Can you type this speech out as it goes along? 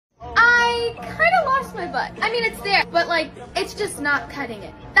lost my butt. I mean, it's there, but like, it's just not cutting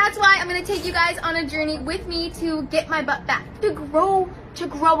it. That's why I'm gonna take you guys on a journey with me to get my butt back, to grow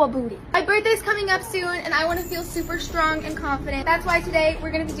a booty. My birthday's coming up soon and I wanna feel super strong and confident. That's why today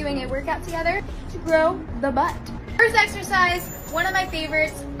we're gonna be doing a workout together to grow the butt. First exercise, one of my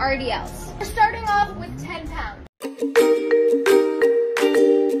favorites, RDLs. We're starting off with 10 pounds.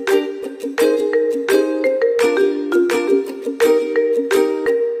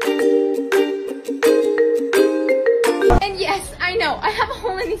 And yes, I know, I have a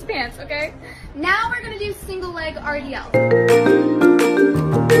hole in these pants, okay? Now we're gonna do single leg RDL.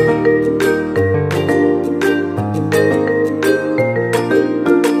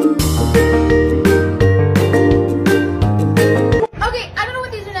 Okay, I don't know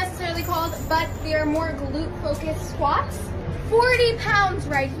what these are necessarily called, but they are more glute-focused squats. 40 pounds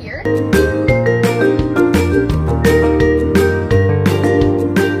right here.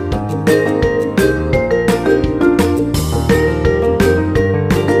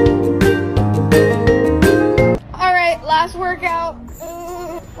 Last workout,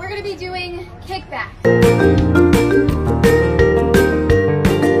 we're gonna be doing kickback.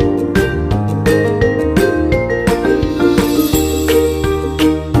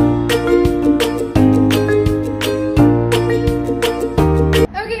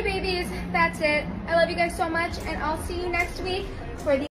 Okay, babies, that's it. I love you guys so much, and I'll see you next week for the